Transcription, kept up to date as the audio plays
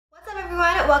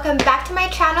everyone, welcome back to my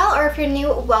channel, or if you're new,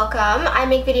 welcome. I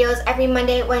make videos every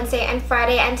Monday, Wednesday, and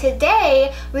Friday, and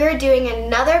today we are doing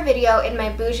another video in my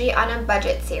Bougie on a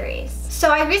Budget series. So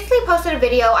I recently posted a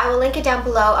video, I will link it down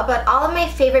below, about all of my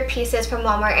favorite pieces from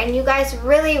Walmart, and you guys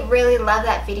really love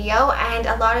that video, and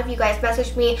a lot of you guys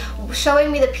messaged me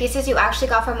showing me the pieces you actually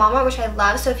got from Walmart, which I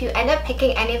love. So if you end up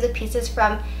picking any of the pieces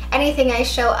from anything I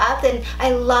show up, then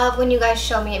I love when you guys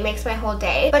show me. It makes my whole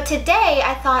day. But today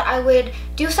I thought I would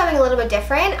do something a little bit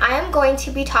different. I am going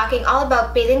to be talking all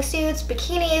about bathing suits,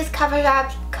 bikinis,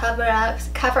 cover-ups,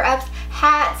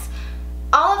 hats,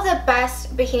 all of the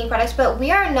best bikini products, but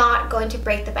we are not going to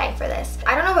break the bank for this.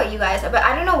 I don't know about you guys, but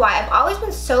I don't know why. I've always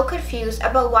been so confused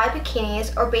about why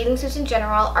bikinis or bathing suits in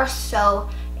general are so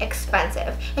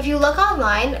expensive. If you look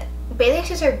online, bathing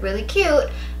suits are really cute,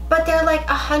 but they're like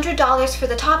 $100 for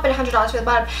the top and $100 for the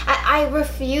bottom. I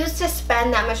refuse to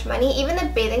spend that much money. Even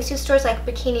the bathing suit stores like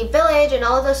Bikini Village and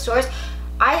all of those stores,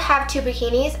 I have 2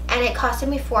 bikinis and it costed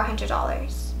me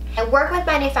 $400. I work with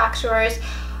manufacturers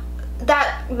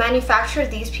that manufacture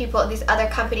these other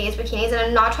companies' bikinis, and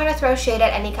I'm not trying to throw shade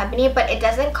at any company, but it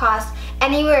doesn't cost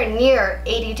anywhere near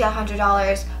 $80 to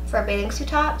 $100 for a bathing suit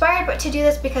top. But to do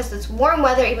this because it's warm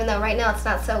weather, even though right now it's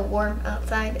not so warm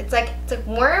outside. It's like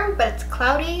warm, but it's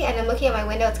cloudy, and I'm looking at my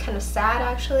window. It's kind of sad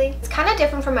actually. It's kind of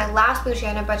different from my last Bougie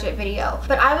on a Budget video,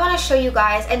 but I want to show you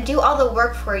guys and do all the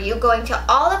work for you, going to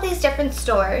all of these different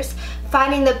stores,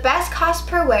 finding the best cost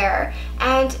per wear,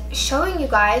 and showing you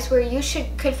guys where you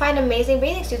could find amazing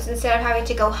bathing suits instead of having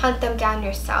to go hunt them down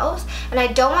yourselves. And I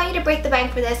don't want you to break the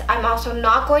bank for this. I'm also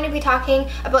not going to be talking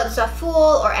about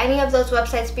Zaful or any of those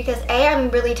websites because A, I'm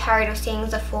really tired of seeing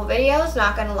Zaful videos,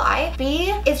 not gonna lie.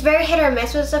 B, it's very hit or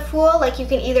miss with Zaful. Like, you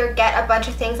can either get a bunch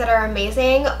of things that are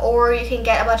amazing, or you can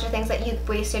get a bunch of things that you've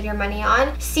wasted your money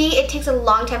on. C, it takes a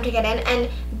long time to get in, and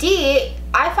D,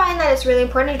 I find that it's really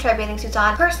important to try bathing suits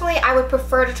on. Personally, I would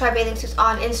prefer to try bathing suits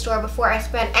on in store before I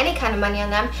spend any kind of money on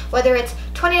them. Whether it's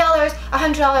 $20,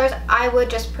 $100, I would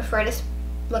just prefer to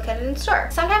look at it in store.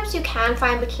 Sometimes you can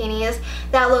find bikinis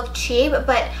that look cheap,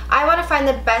 but I want to find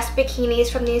the best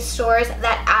bikinis from these stores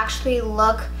that actually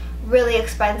look really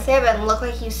expensive and look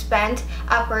like you spent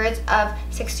upwards of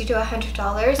 $60 to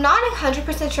 $100. Not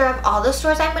 100% sure of all the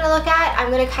stores I'm going to look at.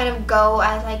 I'm going to kind of go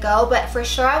as I go, but for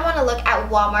sure I want to look at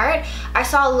Walmart. I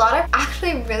saw a lot of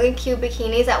actually really cute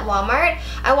bikinis at Walmart.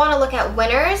 I want to look at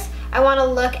Winners. I want to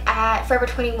look at Forever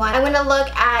 21. I'm going to look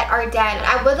at ARDENE.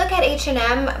 I would look at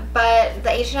H&M, but the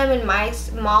H&M in my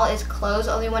mall is closed.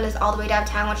 The only one is all the way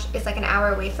downtown, which is like an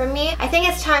hour away from me. I think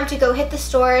it's time to go hit the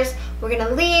stores. We're going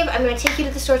to leave. I'm going to take you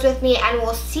to the stores with me, and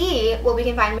we'll see what we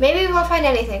can find. Maybe we won't find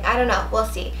anything. I don't know. We'll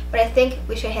see. But I think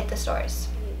we should hit the stores.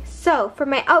 So for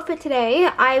my outfit today,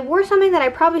 I wore something that I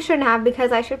probably shouldn't have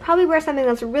because I should probably wear something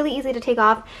that's really easy to take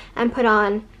off and put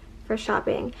on for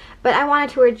shopping, but I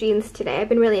wanted to wear jeans today. I've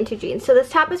been really into jeans. So this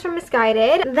top is from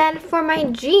Missguided. Then for my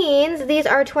jeans, these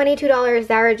are $22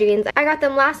 Zara jeans. I got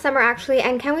them last summer actually,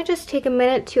 and can we just take a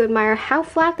minute to admire how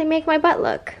flat they make my butt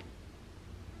look?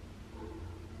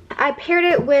 I paired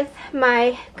it with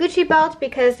my Gucci belt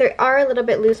because they are a little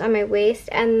bit loose on my waist,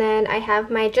 and then I have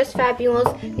my Just Fabulous.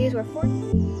 These were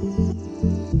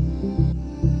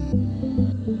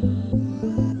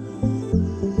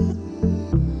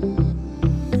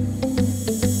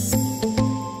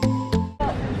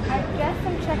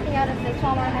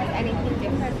Walmart has anything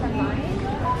different from mine.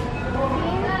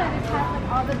 Being that it has like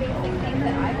all the basic things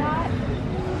that I got,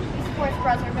 these sports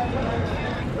bras are really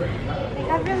good. They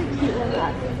have really cute ones up.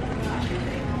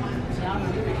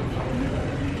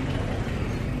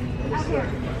 Okay.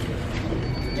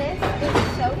 This is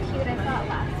so cute. I saw it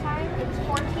last time. It's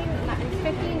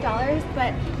 $15,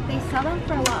 but they sell them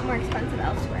for a lot more expensive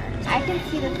elsewhere. I can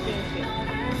see this being cute.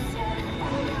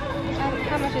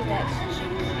 How much is it?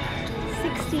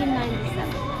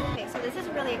 $16.97. Okay, so this is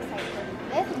really exciting.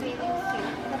 This bathing suit,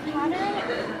 the pattern,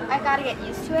 I gotta get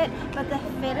used to it, but the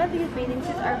fit of these bathing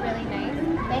suits are really nice.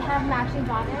 They have matching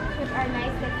bottoms, which are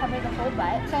nice. They cover the whole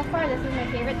butt. So far, this is my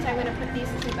favorite, so I'm gonna put these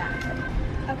 2 back.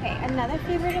 Okay, another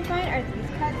favorite of mine are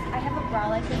these cuts. I have a bra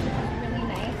like this, which is really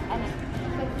nice, and it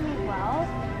fits me well.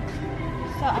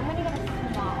 So I'm gonna get a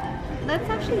small. Let's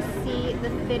actually see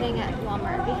the fitting at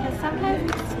Walmart, because sometimes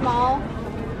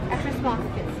extra small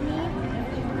fits me.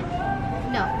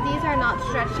 No, these are not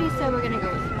stretchy, so we're gonna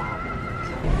go with small.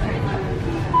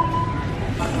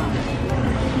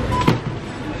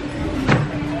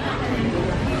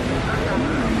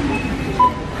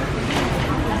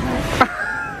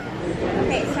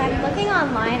 Okay, so I'm looking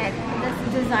online at this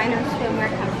designer swimwear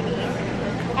company,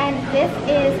 and this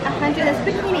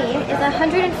bikini is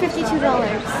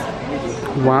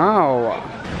 $152. Wow.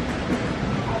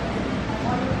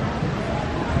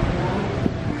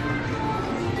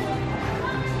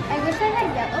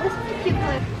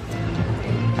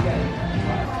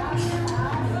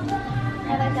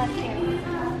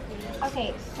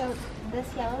 This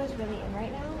yellow is really in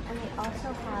right now, and they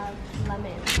also have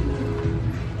lemon.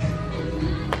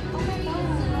 Oh my god.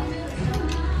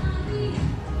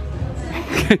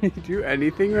 Can you do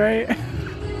anything right?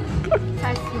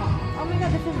 Size small. Oh my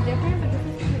god, this is different, but this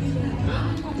is pretty good.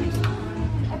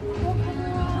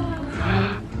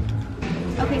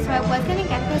 Okay, so I was gonna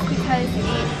get this because it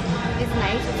is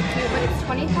nice, it's cute, but it's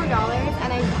 $24,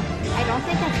 and I don't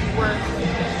think that's worth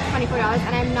 $24,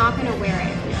 and I'm not gonna wear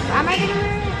it. So am I gonna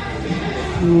wear it?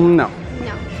 No.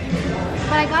 No.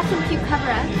 But I got some cute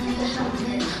cover-ups.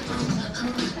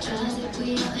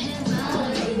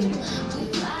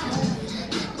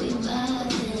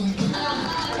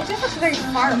 It just looks very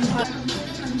far.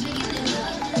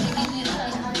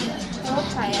 We'll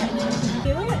try it.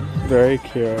 Cute? Very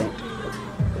cute.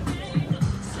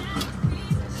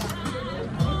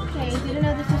 Okay, didn't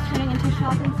know this was turning into a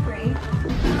shopping spree.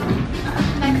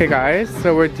 Okay guys,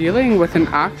 so we're dealing with an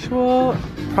actual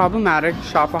problematic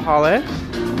shopaholic.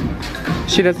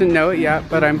 She doesn't know it yet,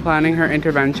 but I'm planning her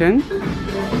intervention. So now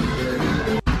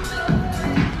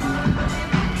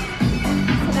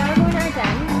we're going to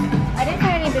ARDENE. I didn't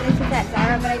find any businesses at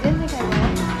Zara, but I did think I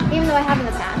will, even though I have in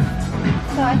the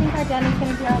past. So I think ARDENE is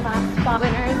going to be our last spot.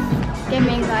 Winners give me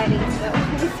anxiety, so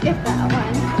we skip that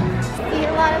one. See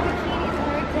a lot of bikinis in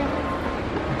ARDENE.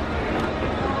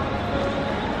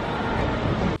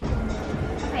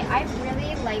 Okay, I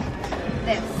really like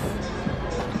this.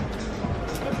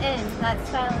 It's in. That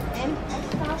style is in. That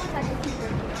style is actually super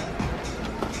cute.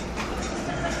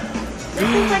 This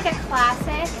is like a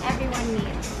classic everyone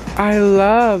needs. I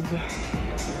love.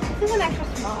 This is an extra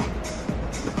small.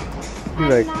 And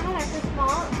Like, not an extra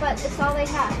small, but it's all they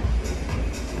have.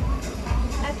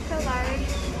 Extra large,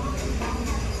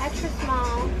 extra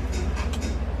small.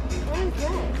 What is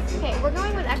this? Okay, we're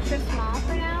going with extra small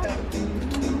for now.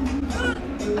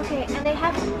 Okay, and they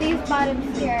have these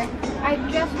bottoms here. I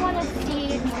just want to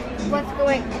see what's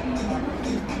going.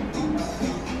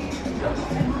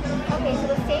 Okay, so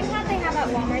the same hat they have at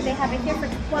Walmart, they have it here for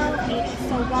 $12.80.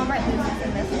 So Walmart loses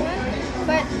in this one.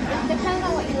 But it depends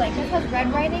on what you like. This has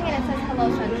red writing and it says Hello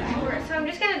Sunshine. So I'm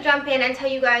just going to jump in and tell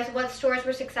you guys what stores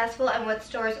were successful and what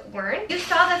stores weren't. You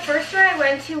saw the first store I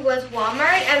went to was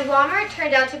Walmart, and Walmart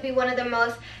turned out to be one of the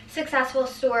most successful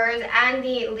stores and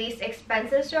the least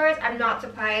expensive stores. I'm not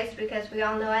surprised because we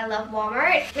all know I love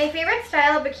Walmart. My favorite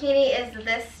style of bikini is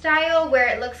this style where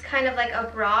it looks kind of like a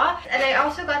bra, and I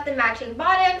also got the matching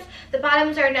bottoms. The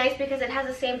bottoms are nice because it has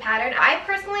the same pattern. I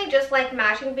personally just like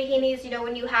matching bikinis, you know,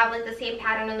 when you have like the same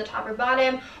pattern on the top or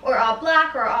bottom, or all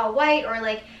black or all white or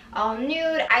like all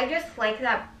nude. I just like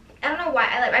that. I don't know why,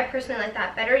 I personally like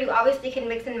that better. You obviously can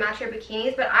mix and match your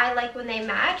bikinis, but I like when they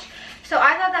match. So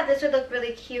I thought that this would look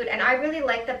really cute, and I really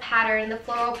like the pattern, the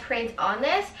floral print on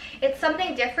this. It's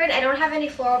something different. I don't have any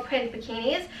floral print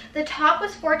bikinis. The top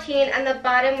was $14 and the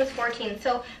bottom was $14.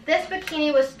 So this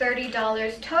bikini was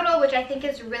 $30 total, which I think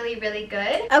is really, really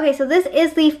good. Okay, so this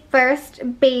is the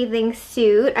first bathing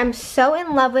suit. I'm so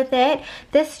in love with it.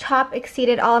 This top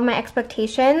exceeded all of my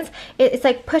expectations. It's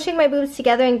like pushing my boobs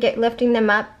together and lifting them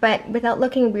up, but without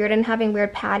looking weird and having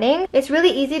weird padding. It's really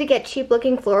easy to get cheap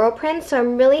looking floral prints, so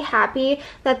I'm really happy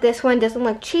that this one doesn't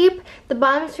look cheap. The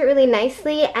bottoms fit really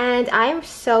nicely, and I'm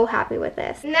so happy with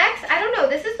this. Next, I don't know,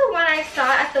 this is the one I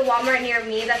saw at the Walmart near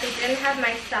me that they didn't have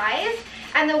my size,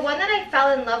 and the one that I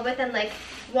fell in love with and like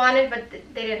wanted, but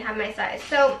they didn't have my size.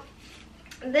 So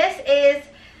this is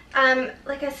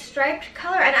like a striped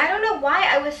color, and I don't know why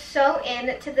I was so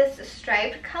into this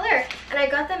striped color, and I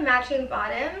got the matching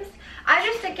bottoms. I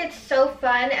just think it's so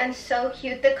fun and so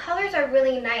cute. The colors are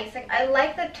really nice. Like, I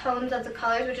like the tones of the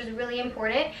colors, which is really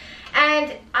important,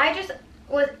 and I just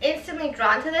was instantly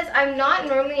drawn to this. I'm not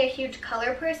normally a huge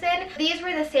color person. These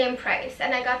were the same price,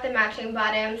 and I got the matching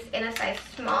bottoms in a size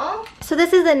small. So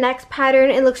this is the next pattern.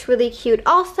 It looks really cute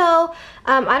also.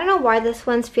 I don't know why this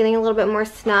one's feeling a little bit more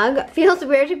snug. It feels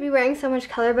weird to be wearing so much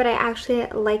color, but I actually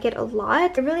like it a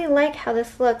lot. I really like how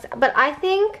this looks, but I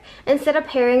think instead of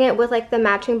pairing it with like the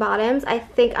matching bottoms, I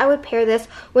think I would pair this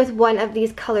with one of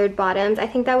these colored bottoms. I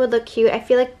think that would look cute. I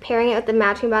feel like pairing it with the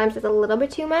matching bottoms is a little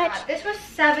bit too much. This was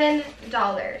 $7,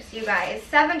 you guys.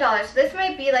 $7. So this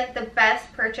might be like the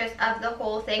best purchase of the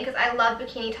whole thing, because I love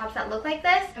bikini tops that look like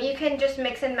this. You can just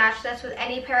mix and match this with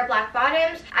any pair of black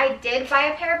bottoms. I did buy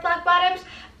a pair of black bottoms,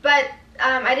 but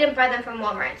I didn't buy them from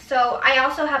Walmart. So I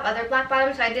also have other black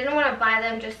bottoms, so I didn't want to buy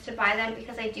them just to buy them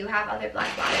because I do have other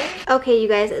black bottoms. Okay, you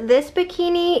guys, this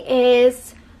bikini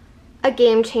is a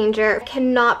game changer. I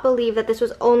cannot believe that this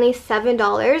was only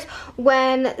 $7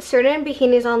 when certain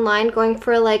bikinis online going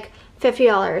for like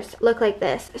 $50 look like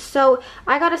this. So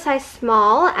I got a size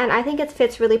small, and I think it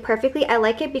fits really perfectly. I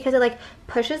like it because it like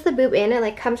pushes the boob in. It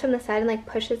like comes from the side and like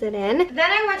pushes it in.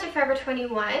 Then I went to Forever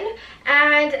 21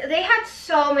 and they had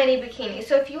so many bikinis.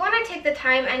 So if you want to take the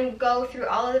time and go through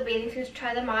all of the bathing suits,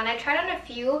 try them on. I tried on a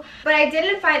few, but I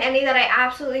didn't find any that I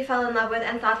absolutely fell in love with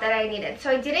and thought that I needed. So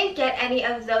I didn't get any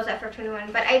of those at Forever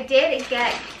 21, but I did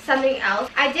get something else.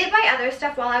 I did buy other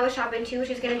stuff while I was shopping too, which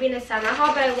is going to be in a summer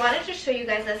haul, but I wanted to show you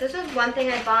guys this. This was one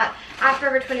thing I bought at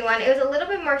Forever 21. It was a little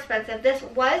bit more expensive. This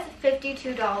was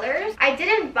 $52. I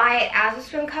didn't buy it as a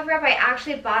swim cover-up. I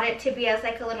actually bought it to be as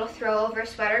like a little throw-over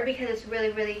sweater because it's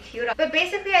really, really cute. But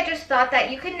basically, I just thought that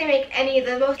you could make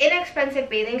the most inexpensive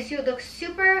bathing suit look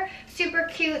super, super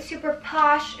cute, super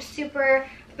posh, super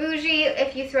bougie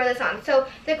if you throw this on. So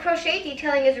the crochet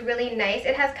detailing is really nice.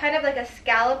 It has kind of like a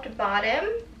scalloped bottom.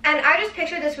 And I just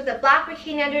pictured this with a black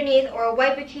bikini underneath or a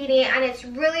white bikini, and it's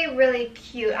really, really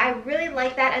cute. I really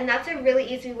like that, and that's a really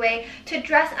easy way to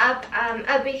dress up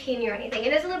a bikini or anything.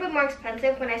 It is a little bit more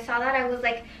expensive. When I saw that, I was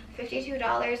like,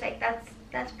 $52, like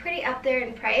that's pretty up there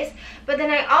in price. But then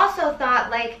I also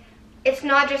thought, like, it's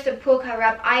not just a pool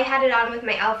cover-up. I had it on with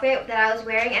my outfit that I was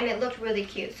wearing, and it looked really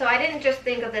cute. So I didn't just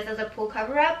think of this as a pool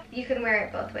cover-up. You can wear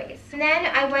it both ways. And then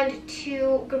I went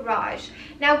to Garage.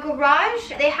 Now, Garage,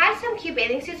 they had some cute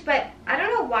bathing suits, but I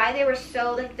don't know why they were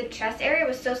so, like, the chest area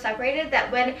was so separated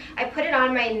that when I put it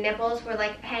on, my nipples were,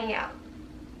 like, hanging out.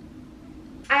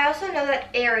 I also know that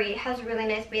Aerie has really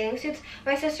nice bathing suits.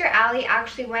 My sister Allie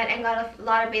actually went and got a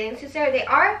lot of bathing suits there. They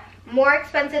are more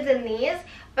expensive than these,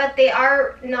 but they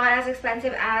are not as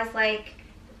expensive as like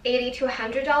 $80 to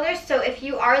 $100. So if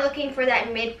you are looking for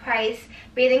that mid-price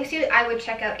bathing suit, I would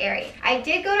check out Aerie. I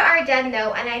did go to ARDENE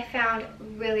though, and I found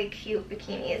really cute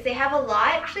bikinis. They have a lot.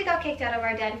 I actually got kicked out of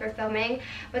ARDENE for filming,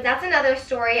 but that's another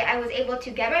story. I was able to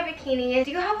get my bikinis.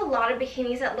 They do have a lot of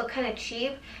bikinis that look kind of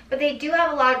cheap, but they do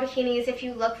have a lot of bikinis if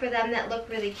you look for them that look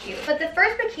really cute. But the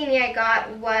first bikini I got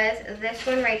was this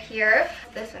one right here.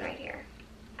 This one right here.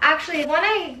 Actually, the one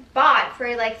I bought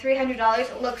for like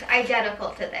 $300 looks identical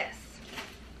to this.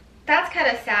 That's kind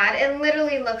of sad. It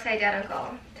literally looks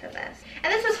identical to this.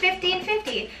 And this was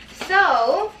 $15.50.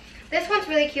 So this one's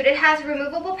really cute. It has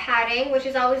removable padding, which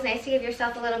is always nice to give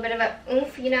yourself a little bit of a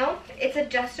oomph, you know. It's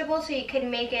adjustable, so you can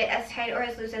make it as tight or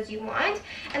as loose as you want.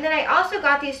 And then I also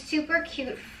got these super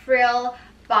cute frill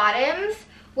bottoms,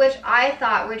 which I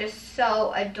thought were just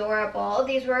so adorable.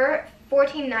 These were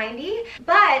 $14.90,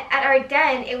 but at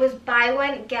ARDENE it was buy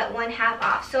one get one half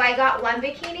off. So I got one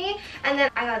bikini and then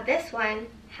I got this one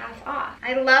half off.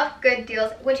 I love good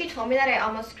deals. When she told me that, I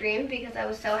almost screamed because I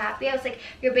was so happy. I was like,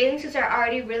 your bathing suits are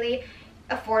already really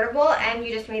affordable and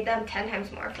you just made them 10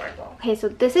 times more affordable. Okay, so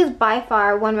this is by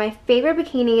far one of my favorite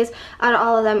bikinis out of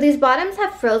all of them. These bottoms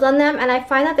have frills on them and I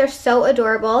find that they're so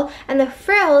adorable, and the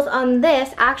frills on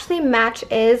this actually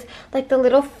matches like the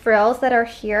little frills that are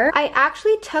here. I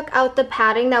actually took out the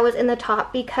padding that was in the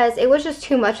top because it was just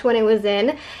too much when it was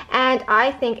in, and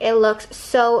I think it looks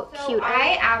so cute.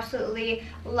 I absolutely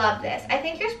love this. I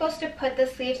think you're supposed to put the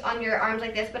sleeves on your arms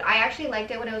like this, but I actually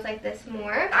liked it when it was like this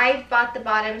more. I bought the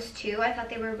bottoms too. I thought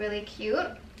they were really cute.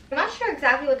 I'm not sure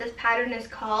exactly what this pattern is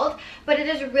called, but it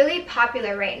is really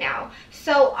popular right now.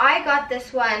 So I got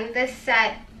this one, this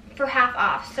set, for half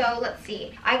off. So let's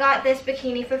see. I got this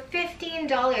bikini for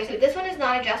 $15. This one is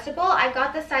not adjustable. I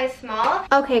got the size small.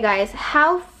 Okay guys,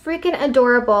 how freaking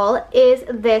adorable is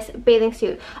this bathing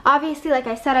suit? Obviously, like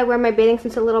I said, I wear my bathing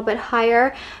suits a little bit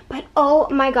higher, but oh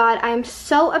my god, I'm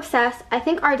so obsessed. I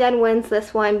think ARDENE wins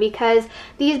this one because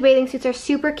these bathing suits are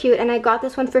super cute, and I got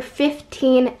this one for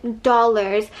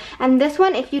 $15. And this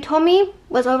one, if you told me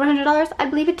was over $100, I'd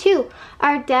believe it too.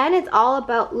 ARDENE is all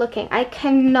about looking. I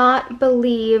can't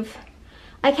believe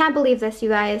this, you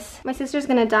guys. My sister's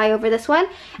gonna die over this one,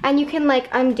 and you can like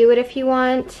undo it if you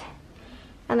want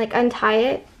and like untie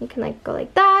it. You can like go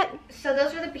like that. So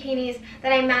those are the bikinis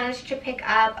that I managed to pick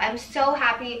up. I'm so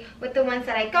happy with the ones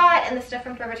that I got and the stuff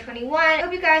from Forever 21. I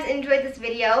hope you guys enjoyed this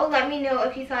video. Let me know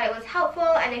if you thought it was helpful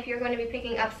and if you're going to be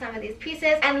picking up some of these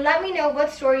pieces, and let me know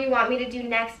what store you want me to do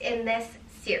next in this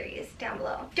series down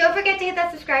below. Don't forget to hit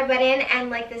that subscribe button and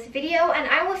like this video, and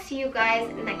I will see you guys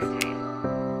next time.